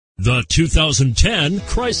The 2010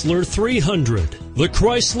 Chrysler 300. The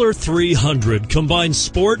Chrysler 300 combines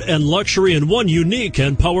sport and luxury in one unique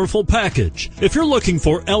and powerful package. If you're looking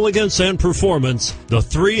for elegance and performance, the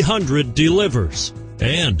 300 delivers.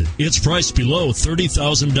 And it's priced below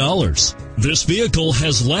 $30,000. This vehicle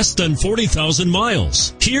has less than 40,000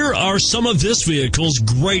 miles. Here are some of this vehicle's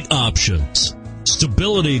great options: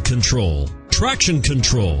 stability control, traction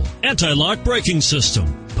control, anti-lock braking system,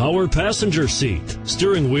 power passenger seat,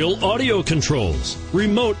 steering wheel audio controls,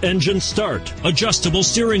 remote engine start, adjustable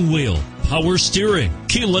steering wheel, power steering,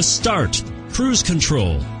 keyless start, cruise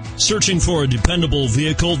control. Searching for a dependable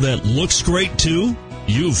vehicle that looks great too?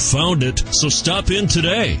 You've found it, so stop in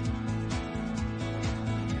today.